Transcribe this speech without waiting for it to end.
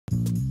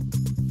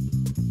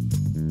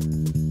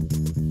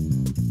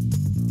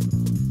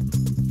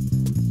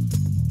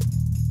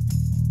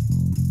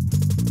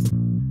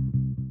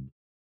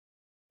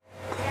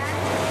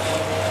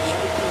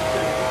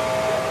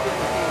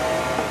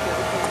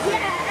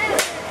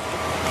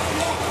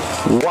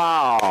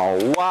Wow,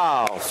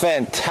 wow,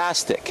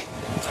 fantastic.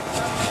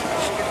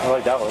 I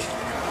like that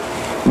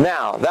one.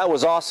 Now, that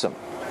was awesome.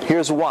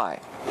 Here's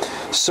why.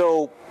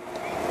 So,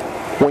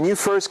 when you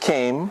first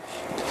came,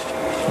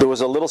 there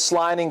was a little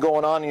sliding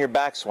going on in your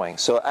backswing.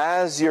 So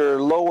as your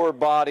lower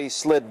body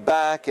slid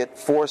back, it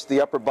forced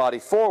the upper body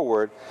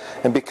forward.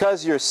 And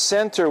because your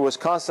center was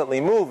constantly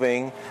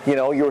moving, you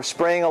know, you were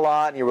spraying a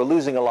lot and you were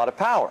losing a lot of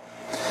power.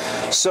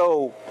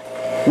 So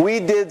we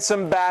did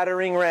some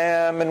battering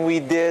ram and we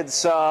did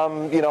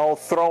some, you know,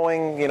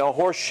 throwing, you know,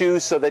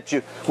 horseshoes so that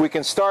we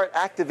can start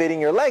activating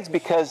your legs,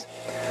 because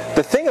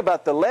the thing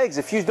about the legs,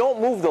 if you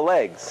don't move the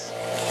legs,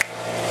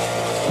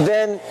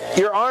 then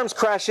your arms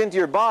crash into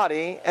your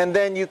body and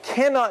then you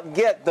cannot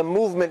get the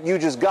movement you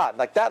just got.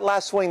 Like that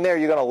last swing there,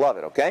 you're going to love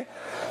it, okay?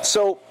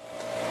 So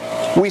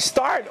we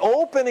start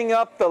opening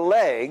up the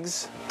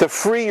legs to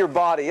free your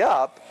body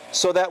up,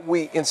 so that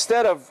we,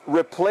 instead of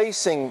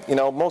replacing, you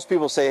know, most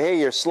people say, hey,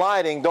 you're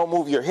sliding, don't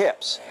move your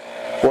hips.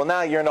 Well,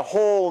 now you're in a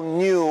whole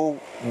new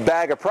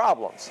bag of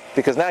problems,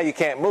 because now you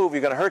can't move, you're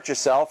going to hurt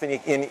yourself, and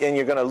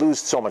you're going to lose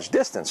so much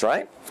distance,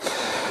 right?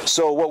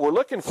 So what we're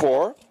looking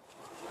for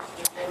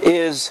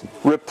is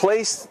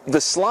replace the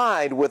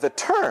slide with a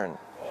turn.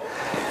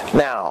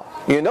 Now,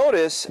 you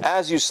notice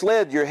as you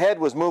slid, your head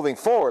was moving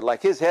forward,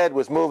 like his head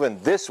was moving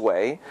this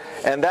way,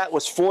 and that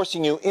was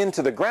forcing you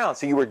into the ground.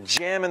 So you were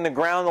jamming the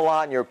ground a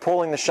lot and you were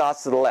pulling the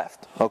shots to the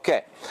left.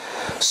 Okay,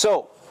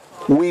 so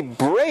we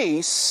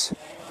brace,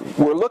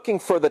 we're looking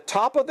for the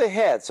top of the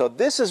head. So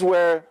this is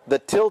where the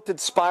tilted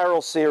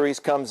spiral series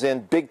comes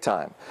in big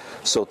time.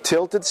 So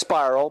tilted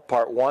spiral,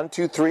 part 1,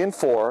 2, 3, and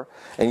 4,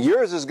 and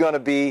yours is going to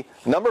be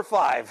number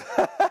 5.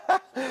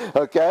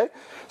 Okay,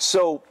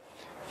 so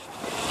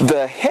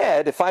the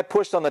head, if I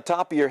pushed on the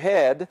top of your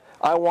head,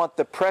 I want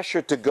the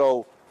pressure to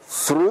go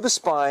through the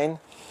spine,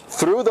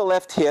 through the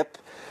left hip,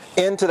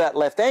 into that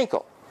left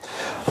ankle.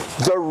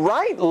 The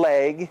right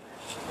leg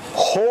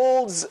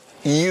holds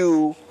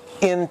you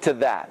into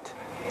that,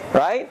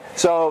 right?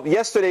 So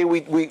yesterday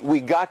we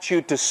got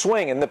you to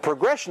swing, and the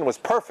progression was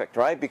perfect,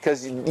 right?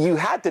 Because you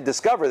had to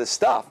discover this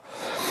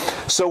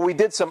stuff. So we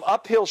did some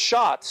uphill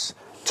shots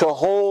to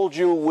hold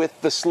you with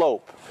the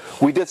slope.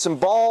 We did some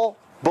ball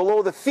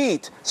below the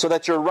feet so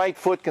that your right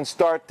foot can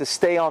start to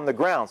stay on the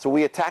ground. So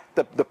we attacked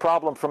the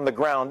problem from the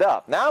ground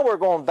up. Now we're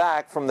going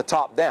back from the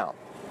top down.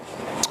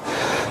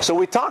 So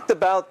we talked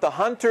about the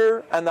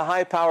hunter and the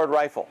high-powered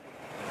rifle.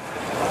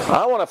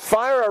 I want to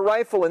fire a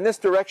rifle in this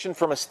direction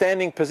from a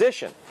standing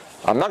position.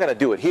 I'm not going to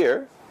do it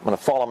here. I'm going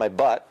to fall on my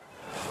butt.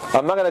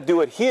 I'm not going to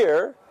do it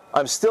here.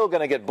 I'm still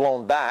going to get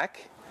blown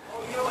back.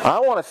 I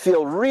want to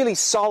feel really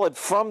solid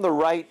from the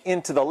right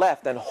into the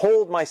left and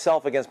hold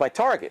myself against my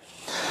target.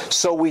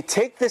 So we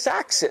take this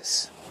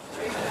axis,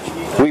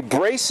 we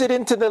brace it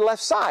into the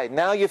left side.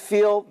 Now you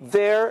feel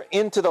there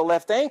into the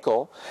left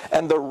ankle,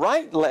 and the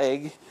right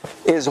leg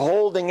is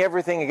holding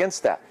everything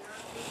against that.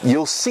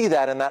 You'll see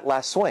that in that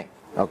last swing,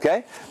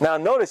 okay? Now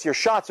notice your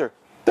shots they're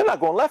not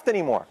going left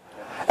anymore,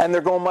 and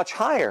they're going much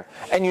higher.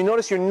 And you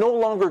notice you're no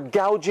longer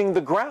gouging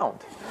the ground.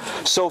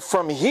 So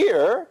from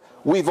here,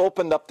 we've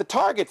opened up the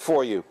target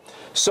for you.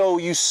 So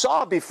you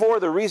saw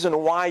before the reason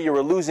why you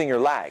were losing your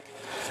lag.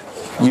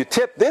 You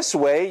tip this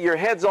way, your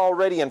head's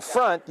already in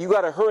front, you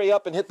got to hurry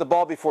up and hit the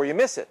ball before you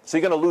miss it. So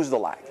you're going to lose the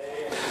lag.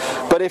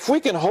 But if we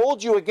can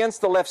hold you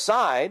against the left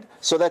side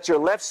so that your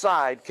left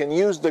side can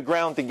use the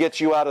ground to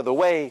get you out of the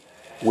way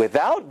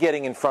without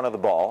getting in front of the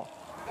ball,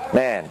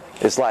 man,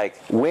 it's like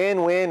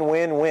win, win,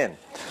 win, win.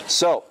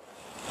 So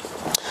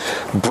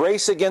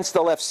brace against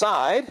the left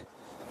side.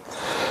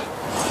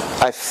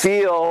 I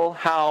feel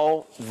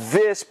how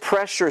this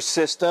pressure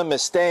system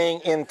is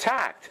staying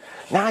intact.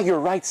 Now your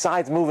right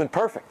side's moving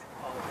perfect.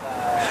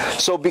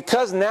 So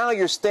because now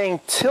you're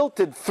staying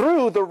tilted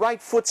through, the right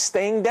foot's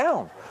staying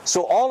down.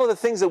 So all of the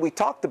things that we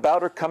talked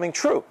about are coming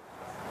true.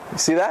 You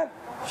see that?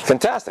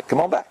 Fantastic. Come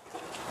on back.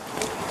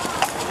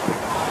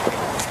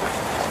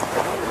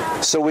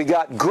 So we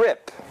got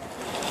grip.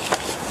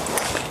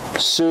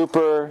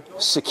 Super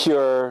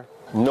secure,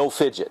 no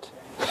fidget.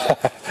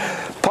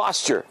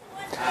 Posture.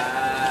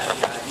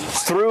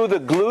 Through the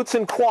glutes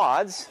and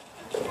quads,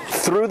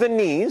 through the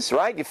knees,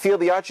 right? You feel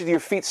the arches of your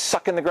feet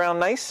sucking the ground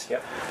nice?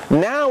 Yep.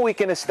 Now we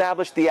can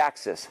establish the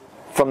axis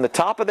from the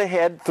top of the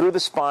head through the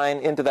spine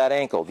into that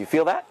ankle. Do you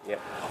feel that?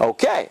 Yep.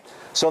 Okay.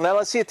 So now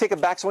let's see you take a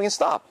backswing and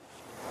stop.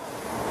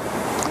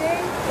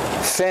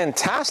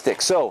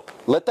 Fantastic. So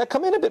let that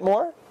come in a bit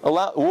more.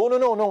 Allow. Oh,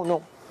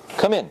 no.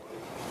 Come in.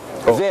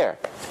 Oh. There.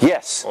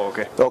 Yes. Oh,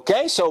 okay.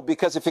 Okay, so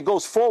because if it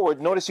goes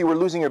forward, notice you were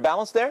losing your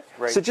balance there?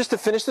 Right. So just to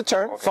finish the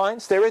turn, okay. Fine,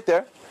 stay right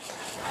there.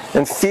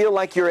 And feel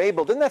like you're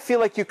able. Doesn't that feel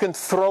like you can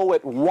throw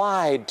it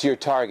wide to your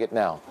target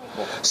now?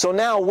 So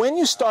now when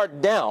you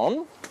start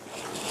down,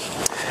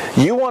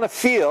 you want to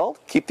feel,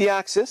 keep the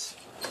axis,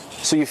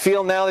 so you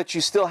feel now that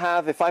you still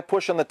have, if I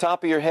push on the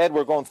top of your head,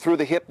 we're going through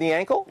the hip, knee,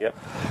 ankle. Yep.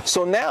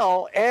 So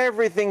now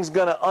everything's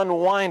going to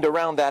unwind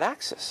around that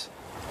axis.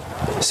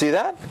 See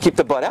that? Keep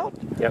the butt out.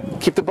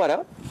 Yep. Keep the butt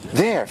out.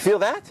 There, feel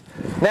that?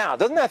 Now,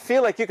 doesn't that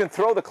feel like you can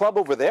throw the club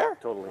over there?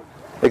 Totally.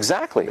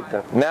 Exactly.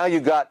 Now you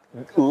got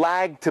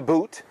lag to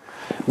boot.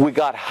 We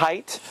got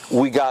height.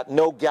 We got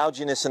no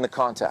gouginess in the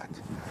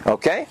contact.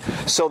 Okay?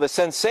 So the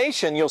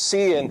sensation you'll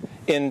see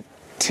in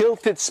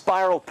tilted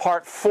spiral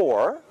part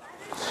 4,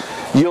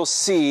 you'll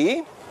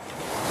see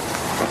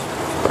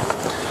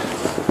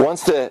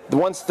once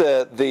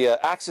the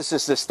axis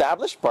is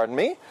established, pardon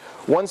me,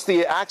 once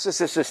the axis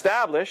is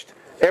established,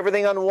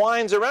 everything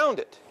unwinds around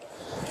it.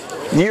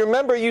 You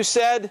remember you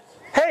said,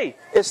 hey,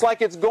 it's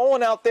like it's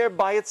going out there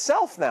by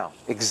itself now.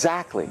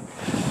 Exactly.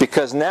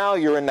 Because now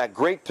you're in that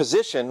great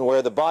position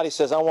where the body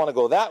says, I want to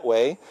go that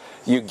way.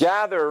 You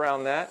gather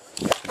around that,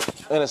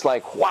 and it's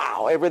like,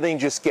 wow, everything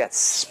just gets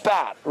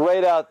spat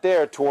right out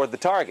there toward the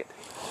target.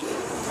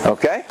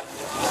 Okay?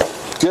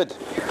 Good.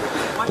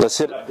 Let's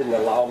hit it. That didn't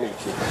allow me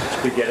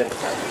to get it.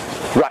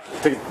 Right.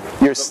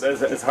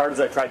 As hard as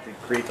I tried to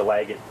create the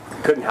lag, it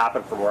couldn't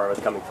happen from where I was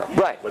coming from.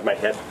 Right. With my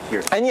head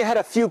here. And you had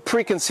a few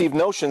preconceived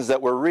notions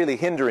that were really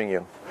hindering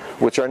you,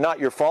 which are not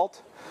your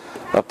fault.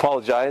 I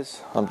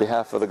apologize on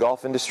behalf of the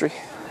golf industry.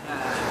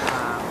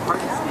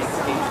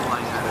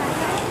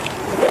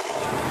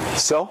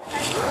 So,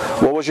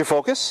 what was your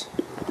focus?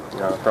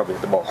 Probably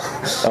the ball.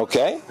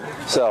 Okay.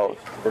 So,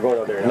 we're going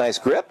out there now. Nice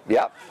grip.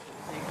 Yep.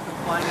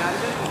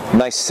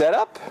 Nice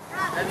setup.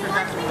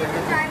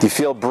 Do you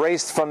feel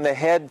braced from the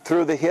head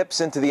through the hips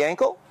into the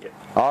ankle? Yeah.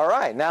 All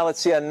right. Now let's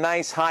see a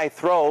nice high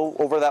throw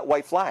over that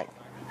white flag.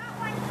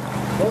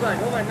 Hold on.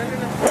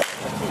 No.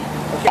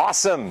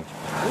 Awesome.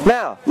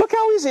 Now, look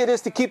how easy it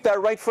is to keep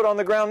that right foot on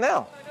the ground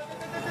now.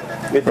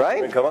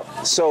 Right? Come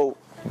up. So,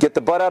 get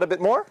the butt out a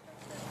bit more.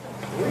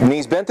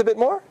 Knees bent a bit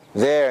more.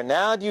 There.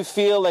 Now do you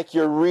feel like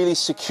you're really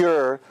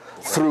secure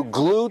through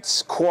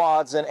glutes,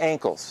 quads, and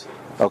ankles?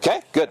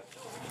 Okay? Good.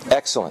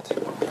 Excellent.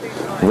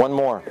 One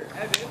more. Evan,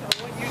 I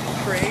want you to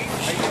trade.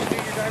 Are you going to do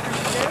your divers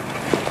again?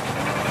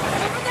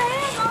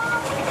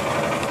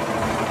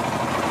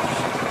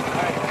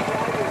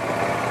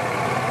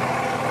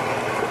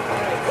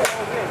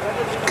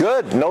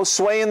 Good. No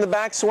sway in the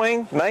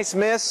backswing. Nice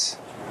miss.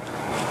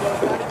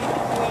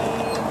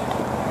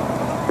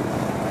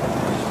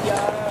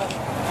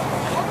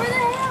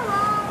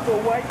 The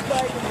white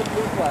flag and the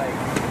blue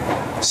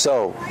flag.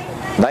 So,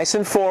 nice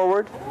and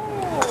forward.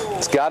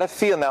 It's got to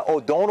feel now. Oh,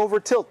 don't over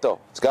tilt though.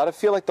 It's got to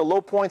feel like the low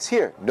point's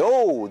here.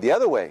 No, the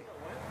other way.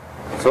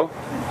 So?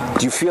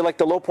 Do you feel like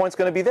the low point's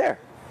going to be there?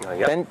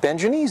 Yeah. Bend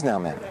your knees now,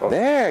 man.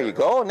 There you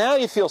go. Now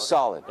you feel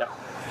solid. Yeah.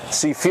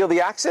 So you feel the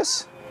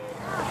axis?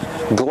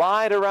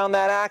 Glide around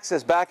that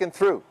axis back and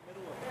through.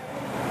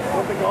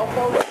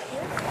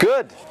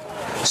 Good.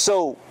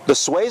 So the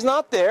sway's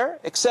not there,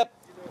 except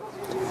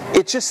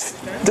it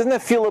just, doesn't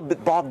it feel a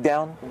bit bogged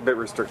down? A bit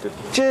restricted.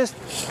 Just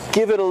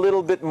give it a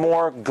little bit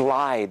more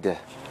glide.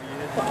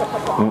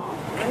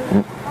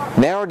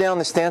 Narrow down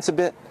the stance a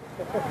bit.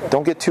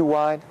 Don't get too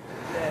wide.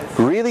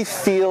 Really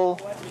feel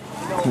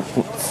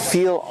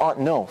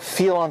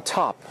on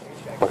top.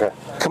 Okay.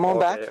 Come on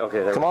back.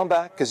 Okay, Come on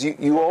back, because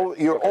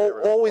you're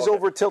always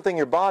over tilting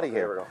your body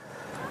here. There we go.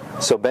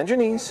 So bend your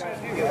knees.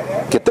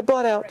 Get the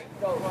butt out.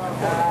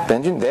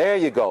 There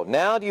you go.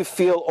 Now do you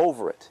feel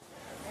over it?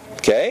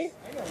 Okay.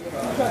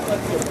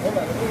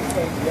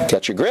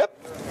 Got your grip.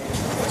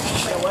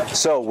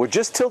 So we're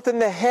just tilting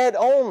the head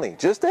only,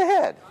 just the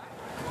head.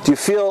 Do you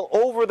feel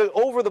over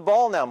the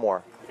ball now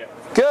more? Yeah.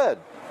 Good.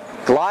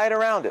 Glide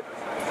around it.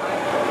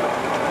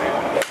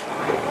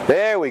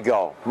 There we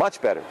go.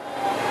 Much better.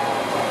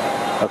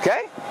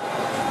 Okay?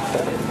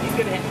 He's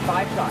going to hit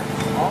 5 shots.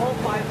 All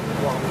 5 of the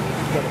ball.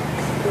 He's going to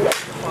hit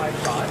 5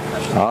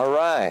 shots. All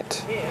right.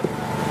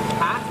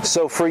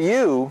 So for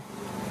you,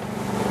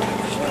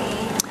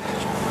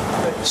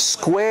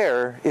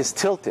 square is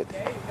tilted.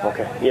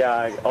 Okay.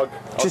 Yeah, I'll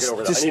get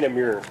over that. I need a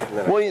mirror.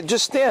 Well, you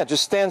just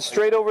stand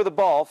straight over the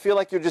ball. Feel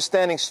like you're just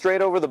standing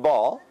straight over the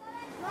ball.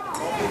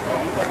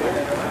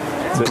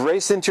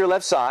 Brace into your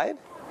left side.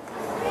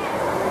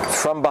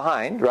 From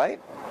behind, right?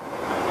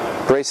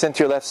 Brace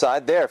into your left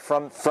side. There,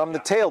 from the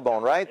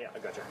tailbone, right? Yeah, I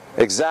got you.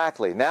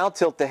 Exactly. Now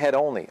tilt the head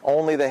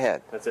only the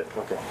head. That's it.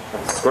 Okay.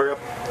 Square up.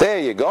 There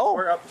you go.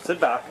 Square up. Sit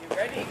back.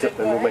 Tip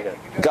and move my head.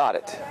 Got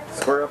it.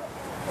 Square up.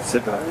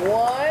 Sit back.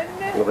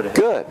 1.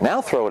 Good.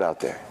 Now throw it out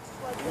there.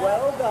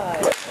 Well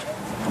done.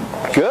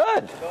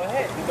 Good. Go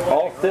ahead.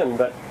 All thin,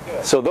 but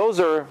So those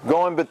are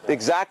going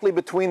exactly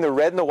between the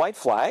red and the white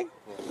flag.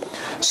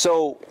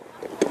 So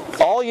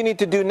all you need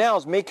to do now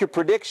is make your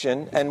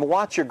prediction and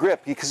watch your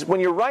grip, because when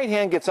your right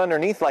hand gets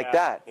underneath like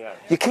that,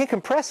 you can't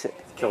compress it.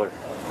 killer.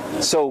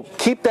 So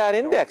keep that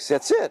index.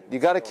 That's it. You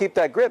got to keep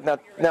that grip.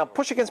 Now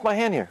push against my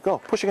hand here. Go.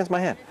 Push against my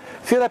hand.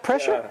 Feel that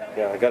pressure?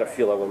 Yeah, I got to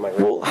feel it with my right.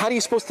 Well, how are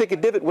you supposed to take a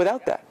divot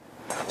without that?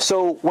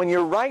 So when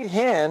your right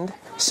hand,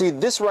 see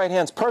this right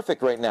hand's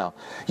perfect right now.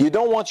 You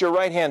don't want your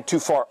right hand too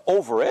far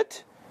over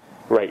it.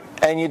 Right.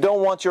 And you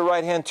don't want your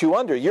right hand too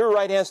under. Your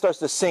right hand starts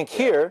to sink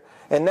here,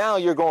 and now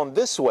you're going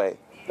this way.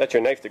 That's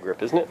your knife to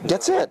grip, isn't it?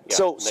 That's it. Yeah,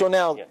 So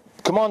now,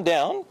 come on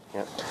down.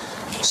 Yeah.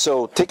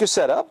 So take your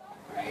setup.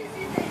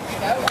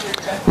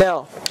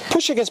 Now,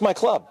 push against my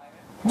club.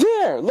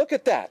 There, look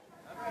at that.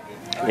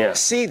 Yeah.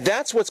 See,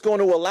 that's what's going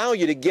to allow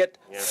you to get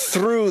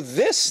through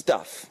this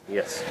stuff.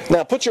 Yes.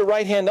 Now put your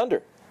right hand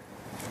under.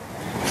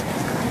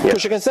 Yeah.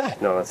 Push against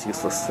that. No, that's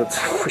useless. That's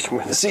pushing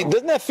with See,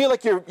 doesn't that feel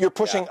like you're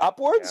pushing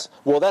upwards?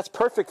 Well, that's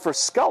perfect for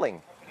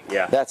sculling.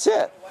 Yeah. That's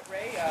it.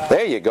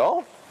 There you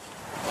go.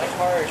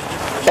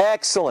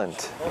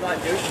 Excellent. Hold on,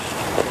 dude.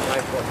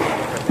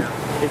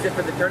 Is it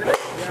for the tournament?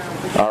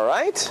 All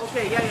right.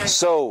 Okay, yeah. A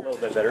So, little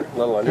bit better. A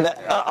little under.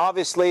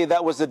 obviously,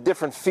 that was a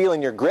different feel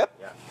in your grip.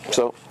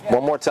 So,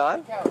 one more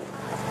time.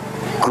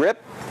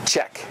 Grip,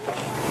 check.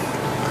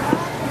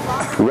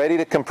 Ready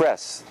to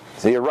compress.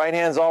 So your right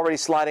hand's already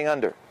sliding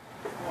under.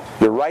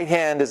 Your right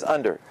hand is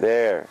under.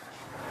 There.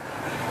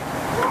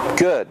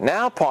 Good.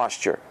 Now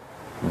posture.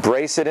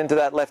 Brace it into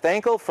that left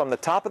ankle from the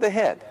top of the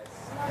head.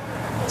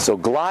 So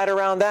glide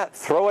around that.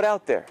 Throw it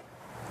out there.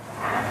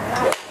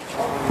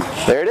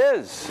 There it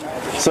is.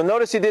 So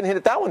notice you didn't hit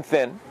it that one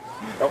thin.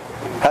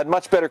 Had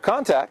much better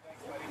contact.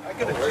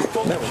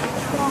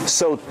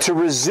 So to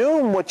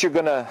resume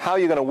how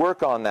you're gonna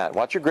work on that.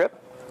 Watch your grip.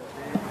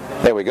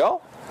 There we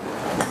go.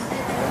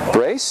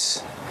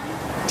 Brace.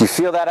 Do you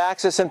feel that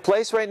axis in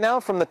place right now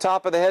from the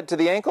top of the head to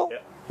the ankle? Yeah.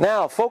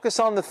 Now focus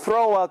on the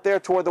throw out there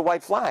toward the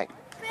white flag.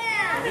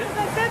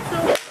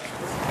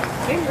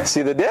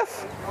 See the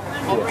diff?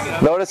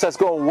 Notice that's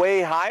going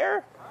way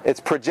higher. It's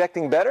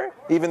projecting better,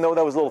 even though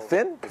that was a little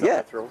thin.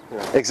 Yeah,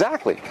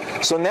 exactly.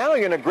 So now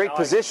you're in a great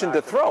position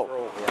to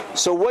throw.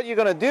 So what you're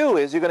going to do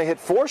is you're going to hit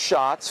 4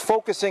 shots,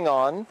 focusing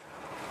on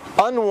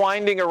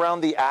unwinding around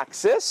the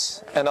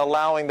axis and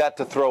allowing that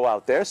to throw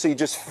out there. So you're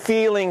just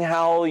feeling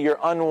how you're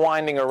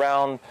unwinding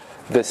around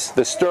the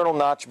sternal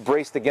notch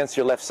braced against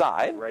your left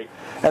side. Right.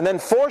 And then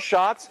 4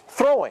 shots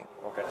throwing.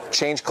 Okay.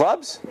 Change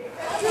clubs.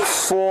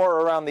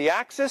 4 around the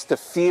axis to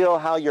feel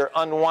how you're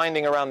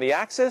unwinding around the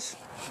axis.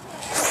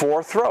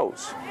 4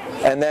 throws.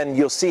 And then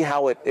you'll see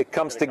how it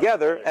comes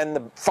together, and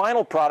the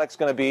final product's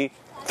going to be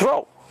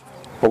throw.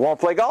 We won't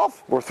play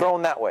golf, we're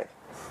throwing that way.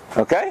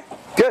 Okay?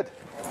 Good.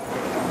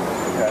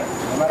 Okay.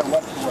 No matter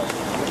what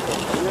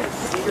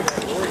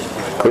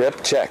the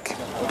Grip, check.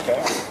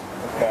 Okay.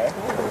 Okay.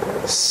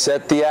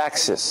 Set the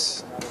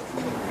axis.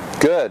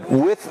 Good.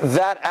 With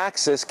that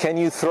axis, can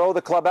you throw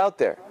the club out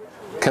there?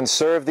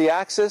 Conserve the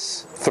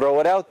axis, throw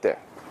it out there.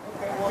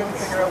 Couldn't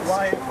figure out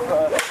why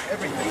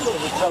everything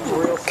would sound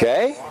real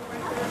Okay?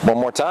 One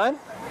more time.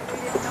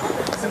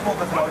 simple.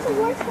 Doesn't always be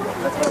easy.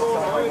 That's what I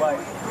was telling my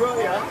wife.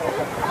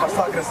 I was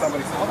talking to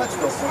somebody. Well, that's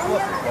real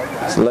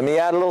simple. So let me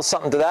add a little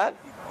something to that.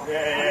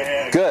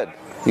 Yeah. Good.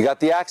 You got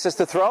the axis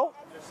to throw?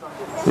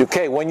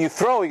 Okay, when you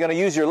throw, you're going to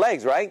use your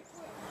legs, right?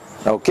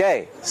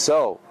 Okay,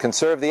 so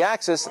conserve the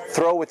axis,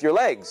 throw with your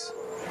legs.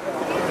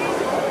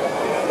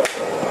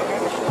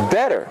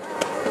 Better.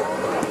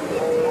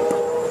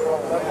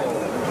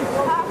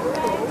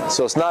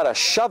 So it's not a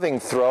shoving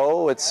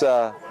throw, it's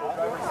a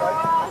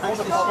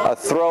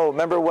throw.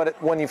 Remember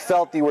when you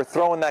felt you were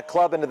throwing that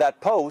club into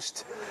that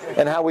post,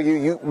 and how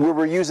we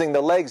were using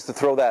the legs to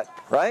throw that,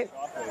 right?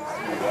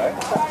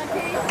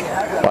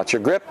 Watch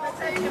your grip.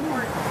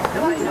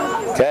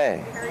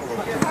 Okay.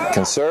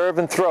 Conserve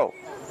and throw.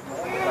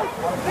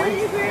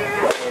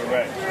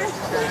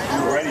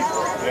 Ready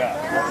for it. Yeah.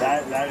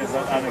 That is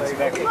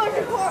unexpected.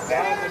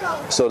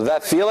 So did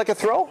that feel like a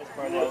throw?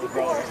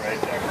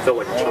 Feel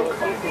like a throw.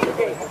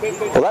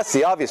 Well, that's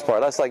the obvious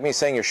part. That's like me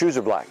saying your shoes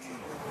are black,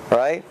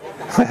 right?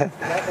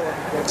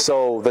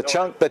 So the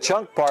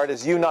chunk part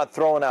is you not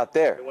throwing out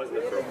there. It wasn't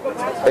a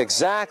throw.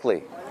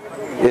 Exactly.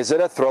 Is it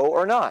a throw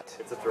or not?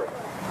 It's a throw.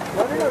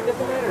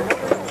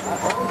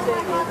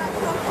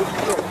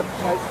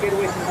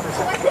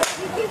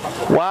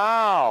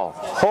 Wow.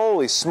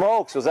 Holy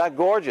smokes, was that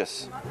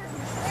gorgeous?